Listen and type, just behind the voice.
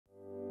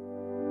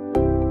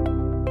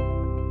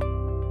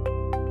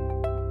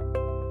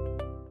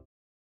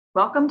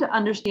Welcome to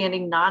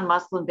Understanding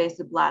Non-Muscle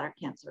Invasive Bladder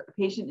Cancer, a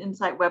patient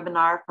insight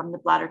webinar from the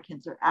Bladder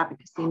Cancer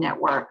Advocacy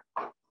Network.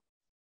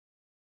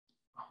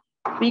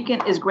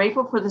 BCAN is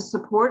grateful for the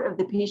support of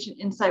the Patient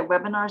Insight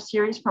webinar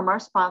series from our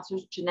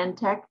sponsors,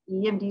 Genentech,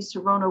 EMD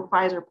Serono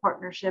Pfizer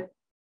Partnership,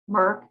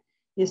 Merck,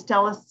 the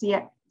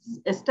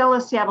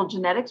Estella Seattle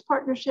Genetics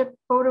Partnership,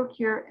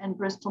 PhotoCure, and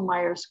Bristol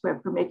Myers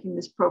Squibb for making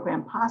this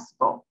program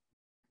possible.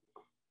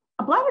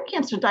 A bladder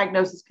cancer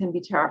diagnosis can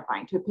be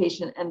terrifying to a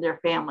patient and their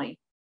family.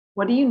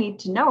 What do you need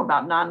to know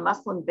about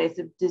non-muscle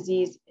invasive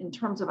disease in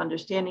terms of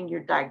understanding your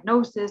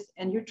diagnosis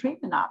and your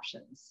treatment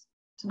options?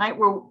 Tonight,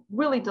 we're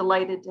really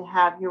delighted to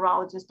have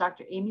urologist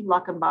Dr. Amy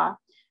Luckenbaugh,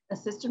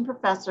 assistant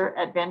professor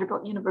at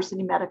Vanderbilt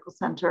University Medical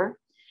Center.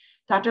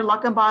 Dr.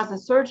 Luckenbaugh is a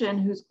surgeon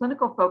whose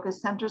clinical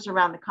focus centers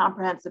around the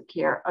comprehensive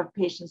care of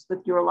patients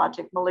with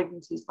urologic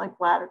malignancies like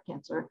bladder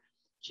cancer.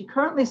 She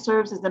currently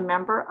serves as a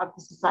member of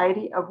the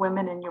Society of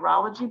Women in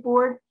Urology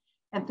Board,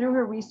 and through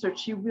her research,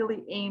 she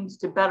really aims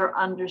to better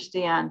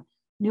understand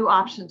new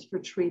options for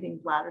treating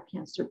bladder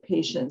cancer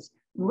patients.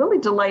 I'm really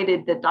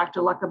delighted that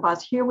Dr. Luckenbaugh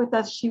is here with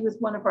us. She was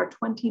one of our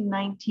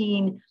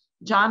 2019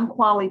 John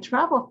Qualley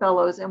Travel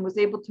Fellows and was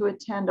able to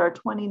attend our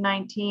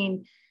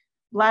 2019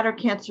 Bladder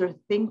Cancer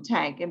Think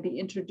Tank and be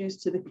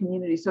introduced to the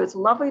community. So it's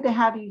lovely to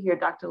have you here,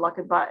 Dr.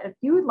 Luckenbaugh. If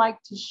you would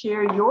like to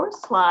share your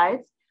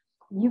slides,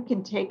 you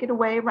can take it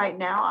away right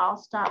now. I'll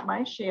stop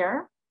my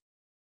share.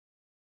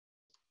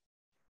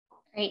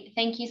 Great,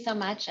 thank you so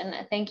much.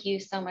 And thank you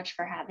so much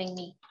for having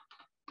me.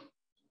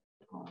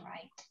 All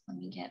right, let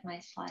me get my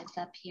slides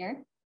up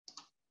here.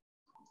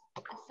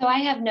 So I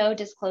have no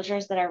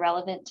disclosures that are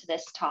relevant to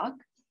this talk.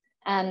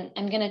 I'm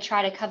gonna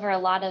try to cover a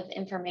lot of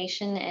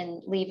information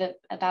and leave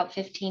about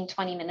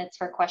 15-20 minutes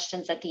for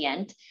questions at the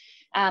end.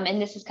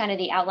 And this is kind of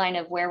the outline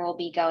of where we'll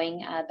be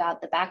going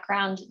about the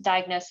background,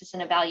 diagnosis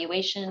and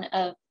evaluation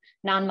of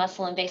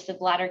non-muscle invasive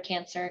bladder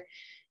cancer,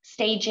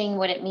 staging,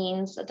 what it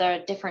means,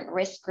 the different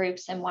risk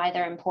groups and why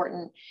they're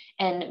important,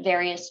 and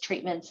various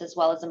treatments as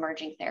well as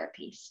emerging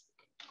therapies.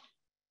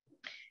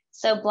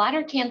 So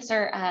bladder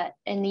cancer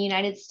in the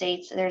United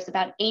States, there's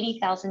about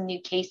 80,000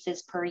 new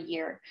cases per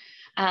year.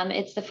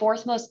 It's the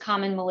fourth most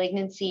common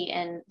malignancy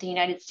in the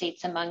United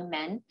States among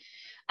men,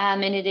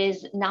 and it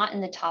is not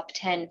in the top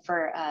 10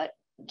 for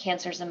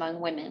cancers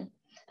among women.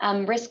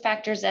 Risk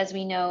factors, as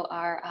we know,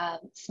 are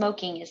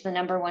smoking is the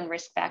 #1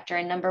 risk factor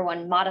and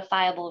 #1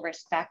 modifiable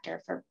risk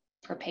factor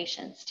for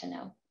patients to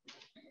know.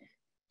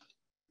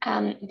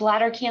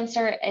 Bladder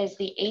cancer is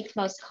the 8th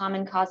most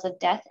common cause of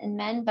death in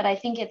men, but I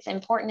think it's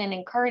important and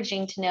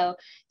encouraging to know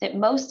that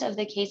most of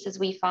the cases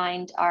we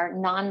find are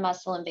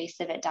non-muscle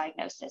invasive at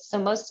diagnosis. So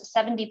most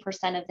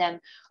 70% of them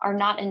are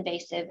not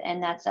invasive,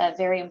 and that's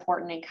very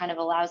important and kind of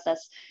allows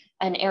us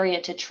an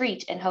area to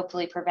treat and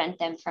hopefully prevent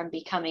them from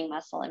becoming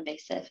muscle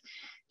invasive.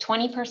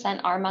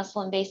 20% are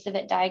muscle invasive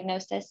at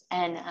diagnosis,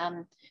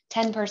 and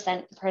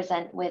 10%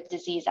 present with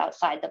disease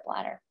outside the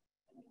bladder.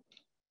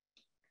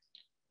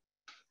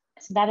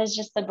 So that is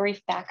just the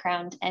brief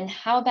background. And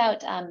how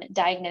about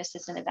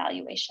diagnosis and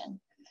evaluation?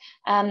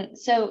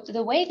 So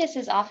the way this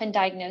is often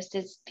diagnosed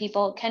is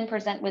people can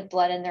present with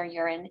blood in their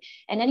urine.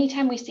 And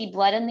anytime we see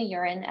blood in the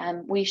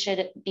urine, we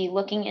should be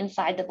looking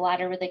inside the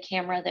bladder with a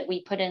camera that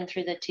we put in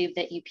through the tube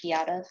that you pee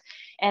out of.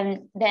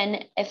 And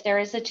then if there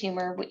is a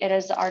tumor, it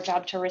is our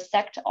job to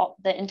resect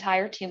the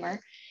entire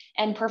tumor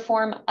and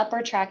perform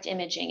upper tract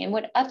imaging. And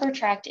what upper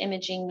tract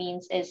imaging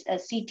means is a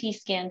CT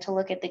scan to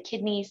look at the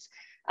kidneys,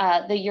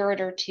 the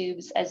ureter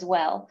tubes as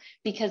well,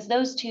 because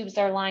those tubes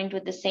are lined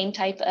with the same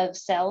type of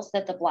cells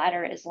that the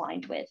bladder is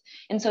lined with.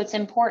 And so it's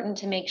important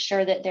to make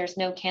sure that there's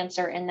no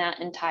cancer in that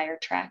entire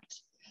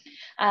tract.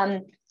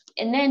 And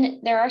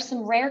then there are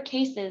some rare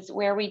cases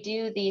where we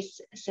do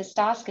these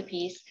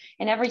cystoscopies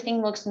and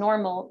everything looks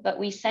normal, but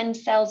we send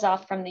cells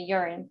off from the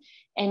urine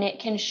and it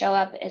can show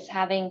up as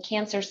having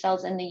cancer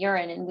cells in the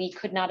urine and we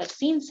could not have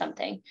seen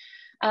something.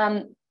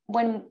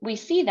 When we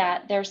see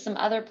that, there's some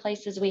other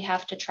places we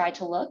have to try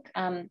to look.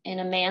 In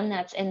a man,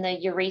 that's in the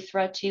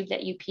urethra tube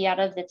that you pee out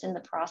of that's in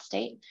the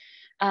prostate,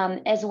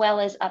 as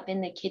well as up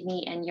in the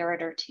kidney and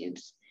ureter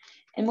tubes.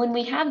 And when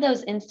we have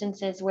those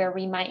instances where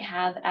we might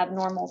have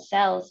abnormal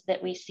cells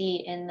that we see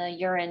in the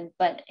urine,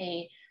 but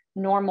a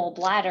normal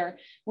bladder,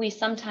 we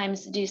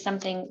sometimes do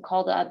something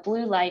called a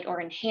blue light or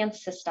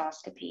enhanced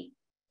cystoscopy.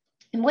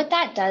 And what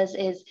that does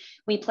is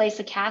we place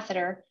a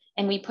catheter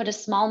and we put a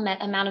small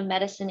amount of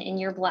medicine in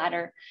your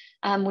bladder.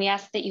 We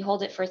ask that you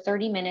hold it for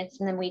 30 minutes,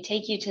 and then we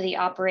take you to the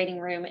operating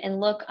room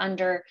and look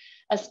under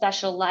a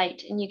special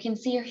light. And you can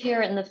see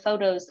here in the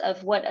photos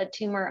of what a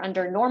tumor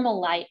under normal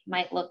light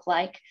might look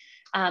like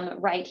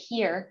right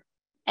here.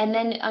 And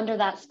then under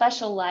that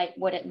special light,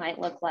 what it might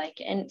look like.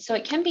 And so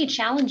it can be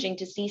challenging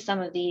to see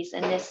some of these,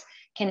 and this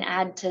can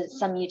add to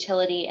some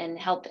utility and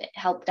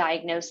help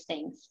diagnose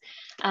things.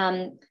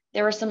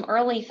 There was some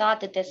early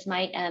thought that this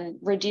might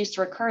reduce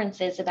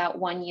recurrences about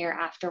 1 year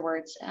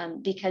afterwards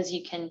because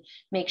you can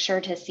make sure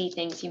to see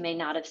things you may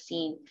not have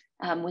seen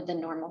with the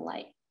normal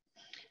light.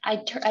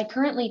 I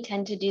currently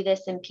tend to do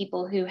this in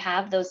people who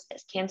have those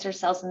cancer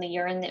cells in the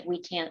urine that we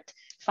can't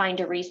find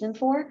a reason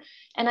for.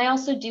 And I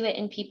also do it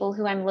in people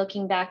who I'm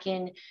looking back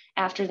in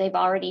after they've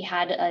already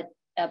had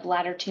a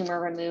bladder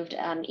tumor removed,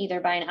 either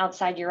by an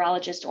outside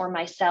urologist or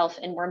myself,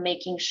 and we're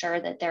making sure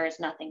that there is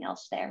nothing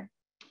else there.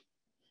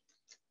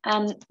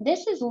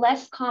 This is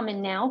less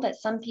common now, but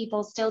some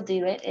people still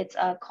do it. It's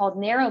called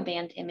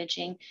narrowband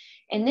imaging.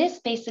 And this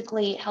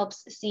basically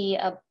helps see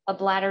a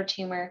bladder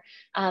tumor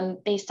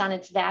based on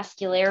its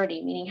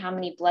vascularity, meaning how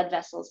many blood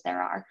vessels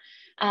there are.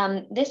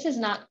 This is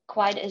not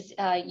quite as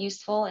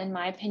useful, in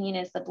my opinion,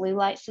 as the blue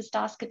light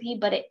cystoscopy,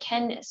 but it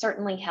can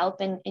certainly help.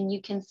 And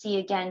you can see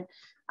again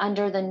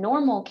under the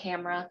normal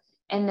camera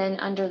and then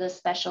under the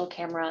special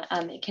camera,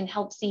 it can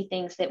help see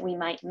things that we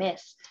might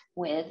miss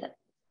with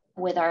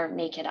our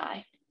naked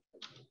eye.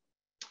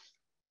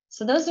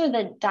 So those are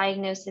the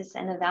diagnosis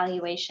and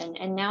evaluation.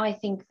 And now I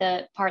think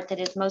the part that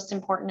is most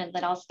important and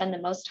that I'll spend the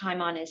most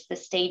time on is the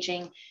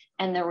staging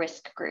and the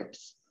risk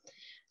groups.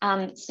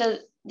 So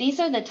these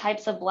are the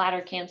types of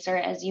bladder cancer,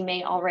 as you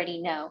may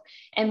already know.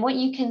 And what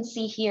you can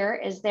see here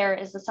is there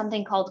is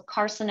something called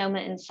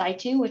carcinoma in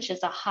situ, which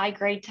is a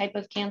high-grade type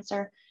of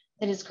cancer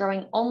that is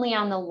growing only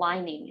on the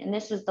lining. And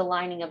this is the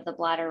lining of the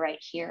bladder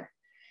right here.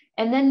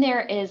 And then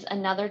there is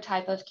another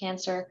type of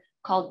cancer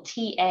called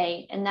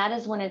TA, and that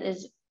is when it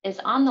is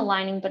on the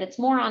lining, but it's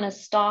more on a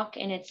stalk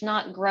and it's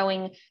not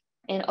growing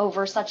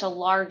over such a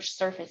large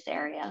surface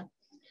area.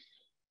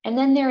 And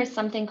then there is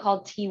something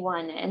called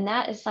T1, and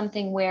that is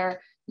something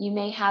where you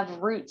may have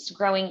roots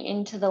growing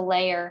into the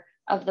layer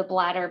of the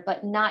bladder,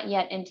 but not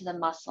yet into the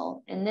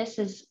muscle. And this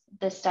is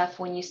the stuff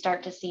when you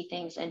start to see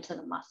things into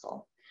the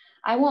muscle.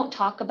 I won't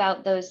talk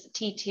about those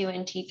T2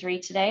 and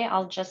T3 today.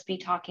 I'll just be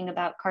talking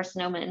about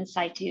carcinoma in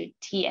situ,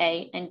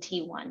 TA, and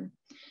T1.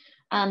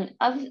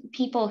 Of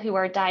people who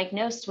are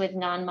diagnosed with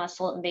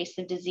non-muscle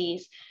invasive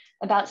disease,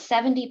 about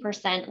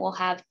 70% will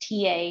have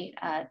the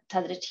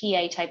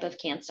TA type of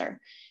cancer,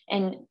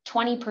 and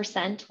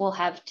 20% will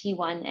have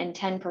T1, and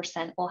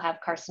 10% will have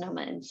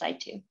carcinoma in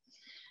situ.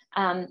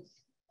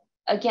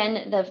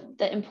 Again,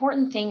 the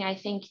important thing I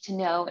think to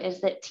know is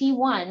that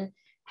T1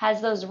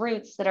 has those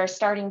roots that are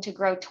starting to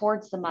grow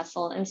towards the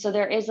muscle, and so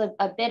there is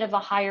a bit of a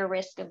higher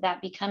risk of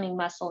that becoming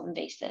muscle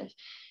invasive.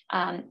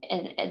 And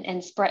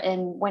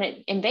when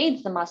it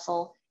invades the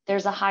muscle,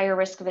 there's a higher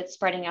risk of it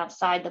spreading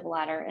outside the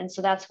bladder. And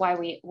so that's why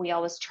we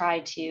always try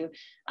to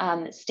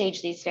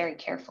stage these very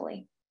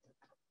carefully.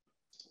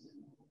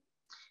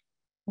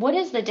 What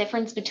is the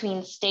difference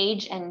between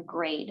stage and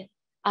grade?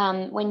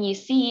 When you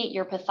see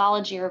your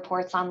pathology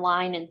reports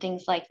online and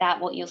things like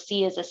that, what you'll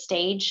see is a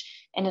stage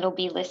and it'll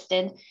be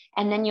listed.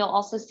 And then you'll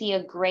also see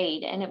a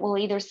grade, and it will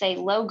either say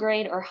low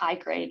grade or high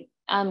grade.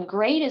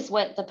 Grade is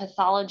what the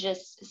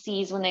pathologist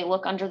sees when they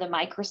look under the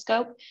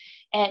microscope,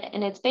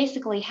 and it's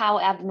basically how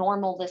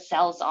abnormal the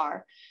cells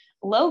are.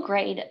 Low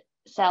grade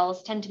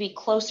cells tend to be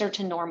closer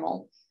to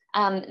normal.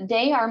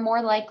 They are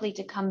more likely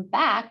to come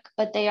back,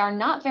 but they are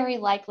not very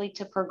likely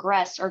to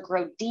progress or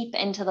grow deep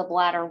into the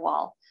bladder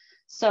wall.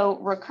 So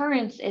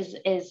recurrence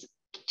is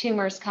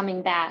tumors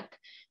coming back.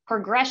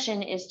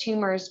 Progression is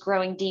tumors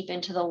growing deep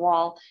into the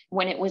wall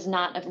when it was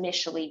not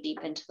initially deep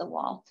into the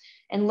wall.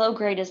 And low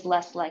grade is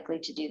less likely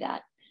to do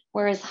that.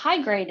 Whereas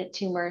high grade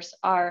tumors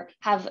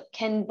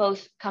can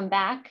both come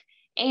back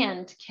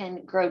and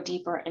can grow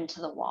deeper into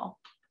the wall.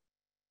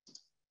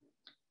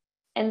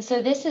 And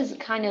so this is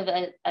kind of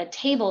a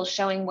table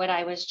showing what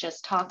I was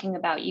just talking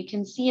about. You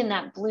can see in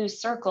that blue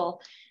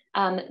circle,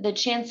 the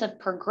chance of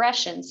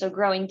progression, so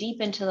growing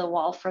deep into the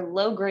wall for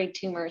low grade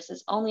tumors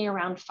is only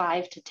around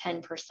 5 to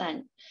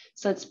 10%.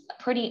 So it's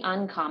pretty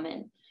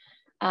uncommon.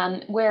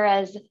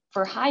 Whereas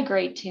for high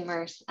grade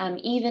tumors,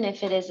 even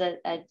if it is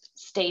a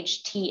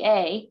stage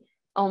TA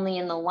only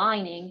in the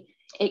lining,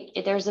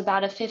 there's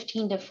about a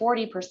 15 to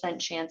 40%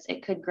 chance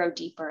it could grow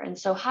deeper. And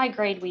so high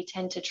grade, we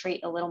tend to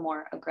treat a little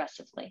more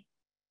aggressively.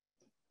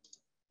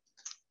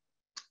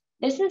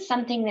 This is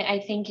something that I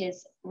think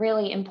is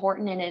really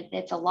important, and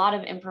it's a lot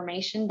of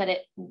information, but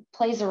it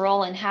plays a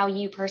role in how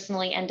you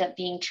personally end up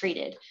being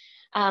treated.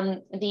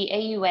 The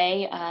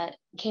AUA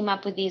came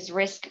up with these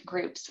risk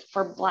groups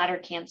for bladder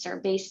cancer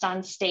based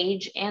on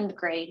stage and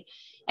grade.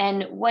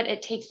 And what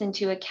it takes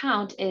into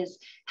account is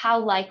how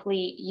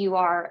likely you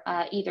are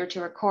either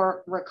to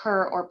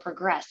recur or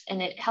progress.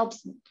 And it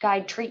helps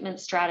guide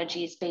treatment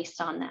strategies based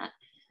on that.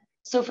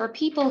 So for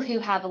people who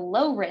have a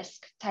low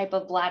risk type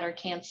of bladder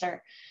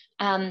cancer,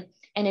 and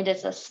it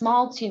is a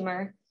small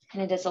tumor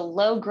and it is a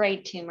low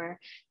grade tumor,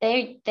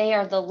 they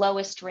are the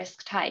lowest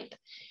risk type.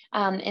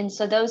 And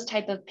so those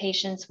type of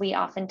patients we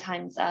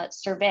oftentimes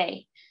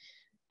survey.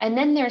 And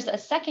then there's a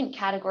second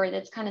category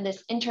that's kind of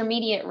this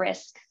intermediate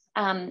risk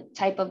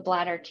type of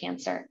bladder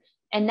cancer.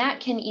 And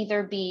that can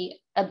either be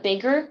a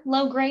bigger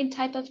low grade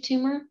type of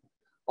tumor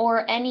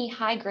or any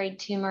high grade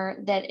tumor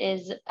that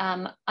is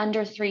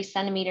under 3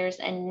 centimeters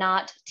and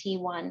not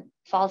T1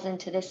 falls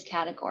into this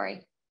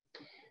category.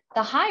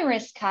 The high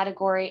risk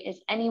category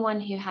is anyone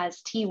who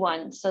has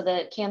T1, so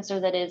the cancer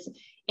that is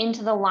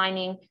into the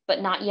lining,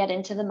 but not yet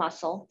into the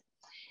muscle,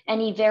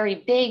 any very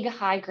big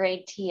high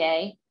grade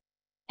TA,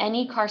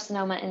 any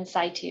carcinoma in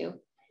situ,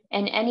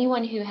 And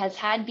anyone who has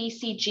had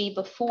BCG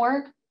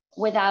before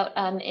without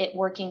it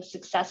working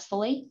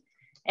successfully,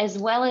 as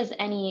well as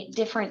any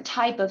different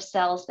type of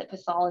cells that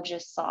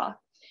pathologists saw.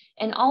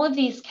 And all of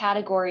these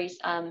categories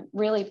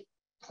really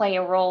play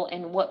a role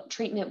in what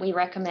treatment we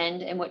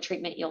recommend and what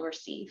treatment you'll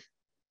receive.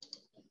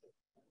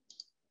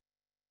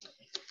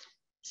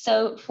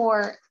 So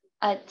for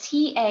a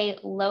TA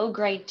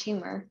low-grade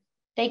tumor,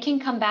 they can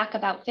come back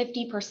about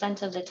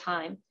 50% of the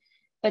time,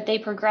 but they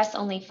progress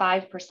only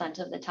 5%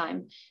 of the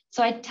time.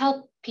 So I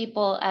tell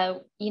people,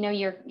 you know,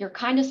 you're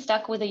kind of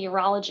stuck with a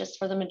urologist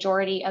for the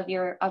majority of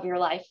your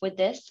life with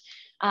this,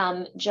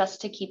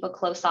 just to keep a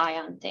close eye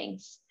on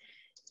things.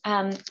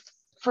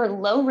 For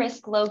low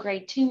risk, low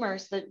grade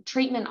tumors, the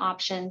treatment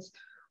options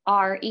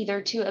are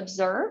either to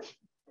observe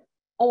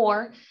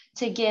or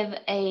to give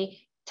a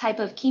type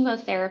of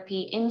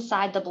chemotherapy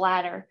inside the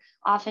bladder,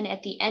 often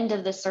at the end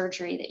of the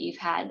surgery that you've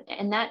had.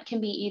 And that can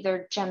be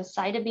either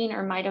gemcitabine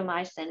or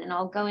mitomycin. And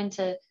I'll go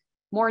into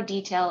more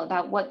detail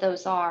about what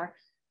those are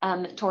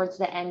towards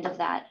the end of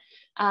that.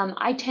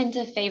 I tend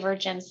to favor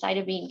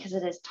gemcitabine because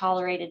it is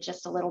tolerated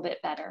just a little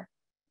bit better.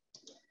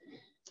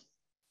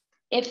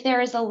 If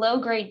there is a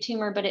low-grade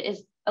tumor, but it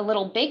is a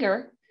little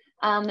bigger,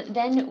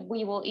 then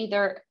we will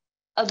either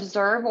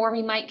observe, or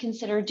we might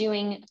consider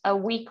doing a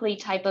weekly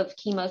type of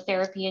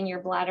chemotherapy in your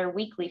bladder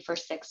weekly for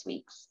 6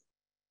 weeks.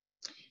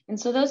 And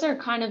so those are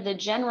kind of the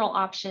general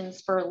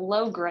options for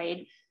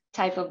low-grade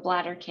type of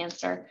bladder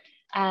cancer.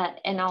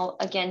 And I'll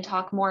again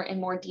talk more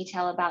in more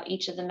detail about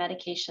each of the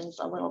medications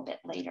a little bit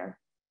later.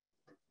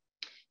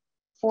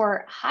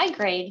 For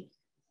high-grade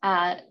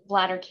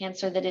bladder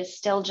cancer that is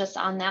still just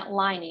on that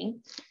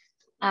lining,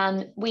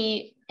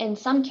 we, in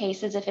some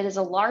cases, if it is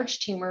a large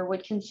tumor,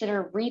 would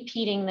consider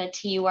repeating the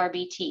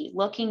TURBT,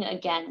 looking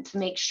again to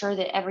make sure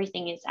that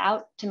everything is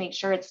out, to make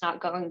sure it's not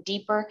going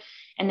deeper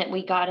and that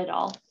we got it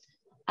all.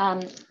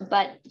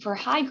 But for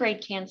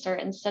high-grade cancer,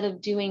 instead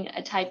of doing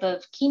a type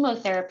of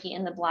chemotherapy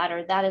in the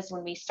bladder, that is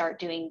when we start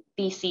doing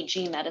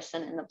BCG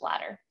medicine in the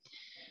bladder.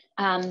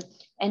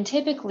 And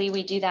typically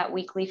we do that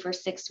weekly for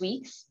 6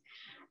 weeks.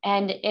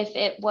 And if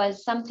it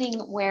was something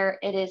where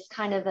it is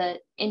kind of an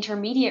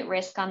intermediate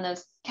risk on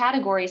those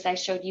categories I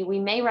showed you, we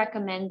may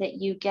recommend that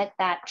you get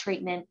that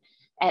treatment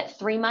at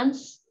 3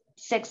 months,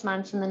 6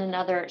 months, and then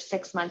another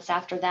 6 months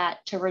after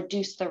that to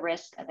reduce the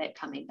risk of it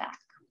coming back.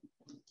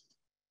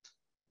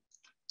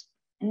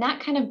 And that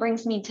kind of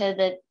brings me to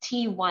the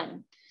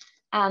T1.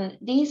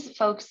 These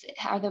folks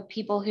are the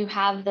people who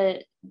have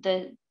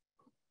the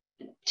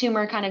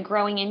tumor kind of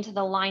growing into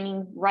the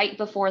lining right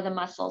before the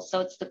muscle.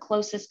 So it's the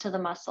closest to the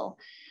muscle.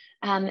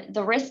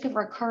 The risk of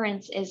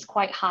recurrence is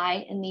quite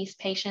high in these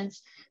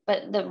patients,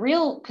 but the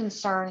real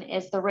concern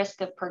is the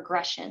risk of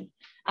progression.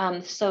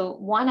 So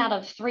 1 out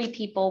of 3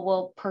 people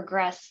will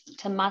progress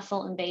to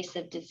muscle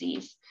invasive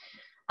disease.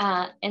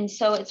 And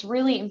so it's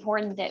really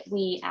important that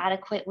we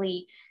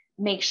adequately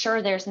make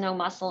sure there's no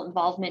muscle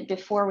involvement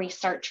before we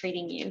start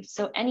treating you.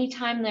 So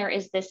anytime there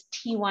is this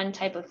T1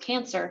 type of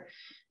cancer,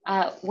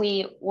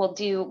 we will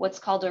do what's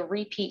called a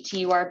repeat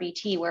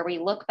TURBT, where we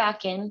look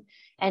back in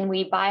and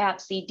we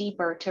biopsy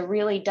deeper to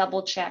really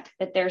double check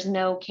that there's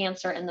no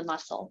cancer in the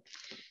muscle.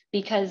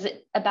 Because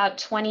about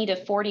 20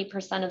 to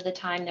 40% of the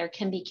time there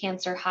can be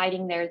cancer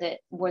hiding there that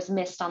was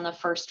missed on the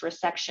first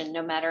resection,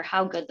 no matter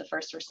how good the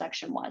first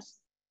resection was.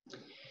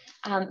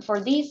 For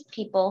these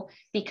people,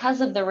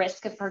 because of the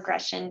risk of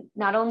progression,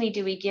 not only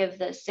do we give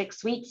the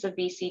 6 weeks of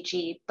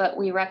BCG, but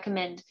we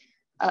recommend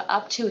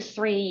up to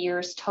 3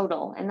 years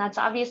total. And that's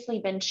obviously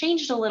been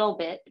changed a little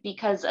bit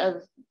because of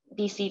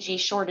BCG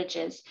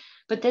shortages,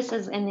 but this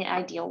is in the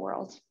ideal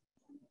world.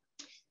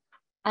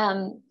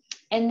 And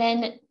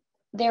then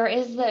there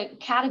is the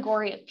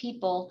category of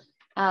people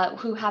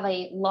who have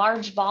a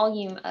large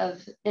volume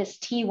of this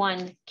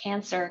T1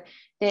 cancer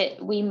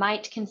that we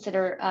might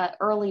consider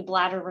early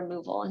bladder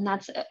removal. And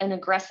that's an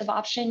aggressive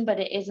option, but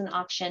it is an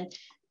option,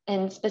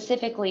 and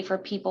specifically for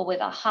people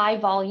with a high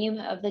volume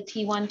of the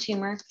T1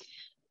 tumor,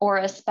 or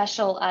a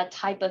special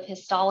type of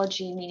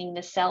histology, meaning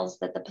the cells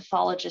that the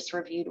pathologist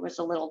reviewed was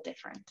a little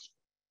different.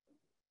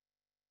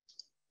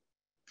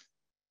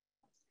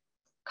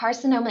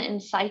 Carcinoma in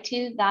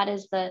situ, that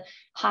is the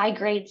high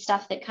grade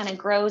stuff that kind of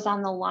grows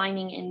on the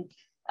lining in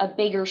a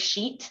bigger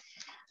sheet.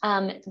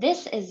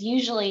 This is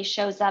usually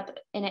shows up,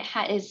 and it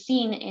is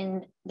seen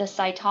in the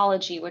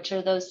cytology, which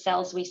are those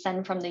cells we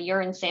send from the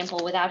urine sample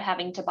without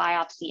having to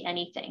biopsy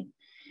anything.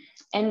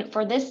 And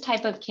for this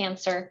type of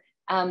cancer,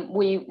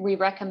 we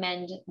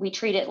recommend we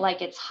treat it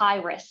like it's high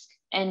risk,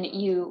 and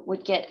you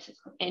would get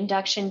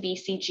induction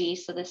BCG,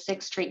 so the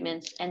 6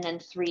 treatments, and then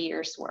 3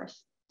 years worth.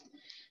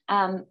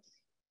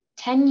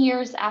 10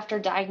 years after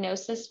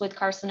diagnosis with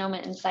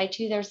carcinoma in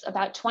situ, there's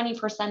about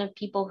 20% of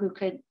people who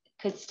could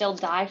still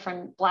die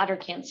from bladder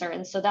cancer.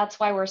 And so that's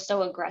why we're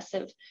so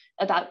aggressive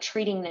about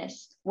treating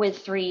this with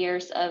 3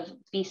 years of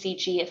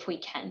BCG if we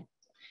can.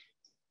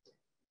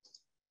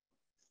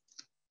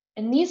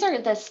 And these are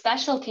the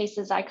special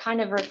cases I kind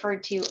of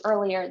referred to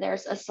earlier.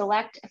 There's a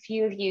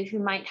few of you who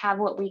might have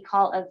what we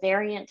call a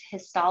variant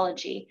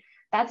histology.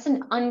 That's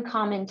an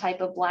uncommon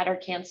type of bladder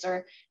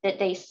cancer that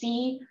they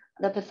see,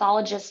 the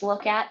pathologists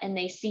look at and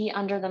they see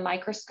under the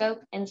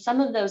microscope. And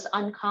some of those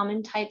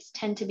uncommon types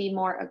tend to be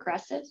more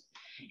aggressive.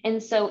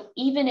 And so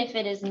even if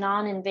it is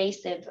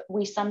non-invasive,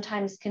 we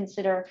sometimes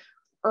consider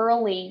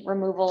early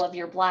removal of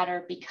your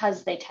bladder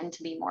because they tend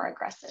to be more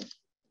aggressive.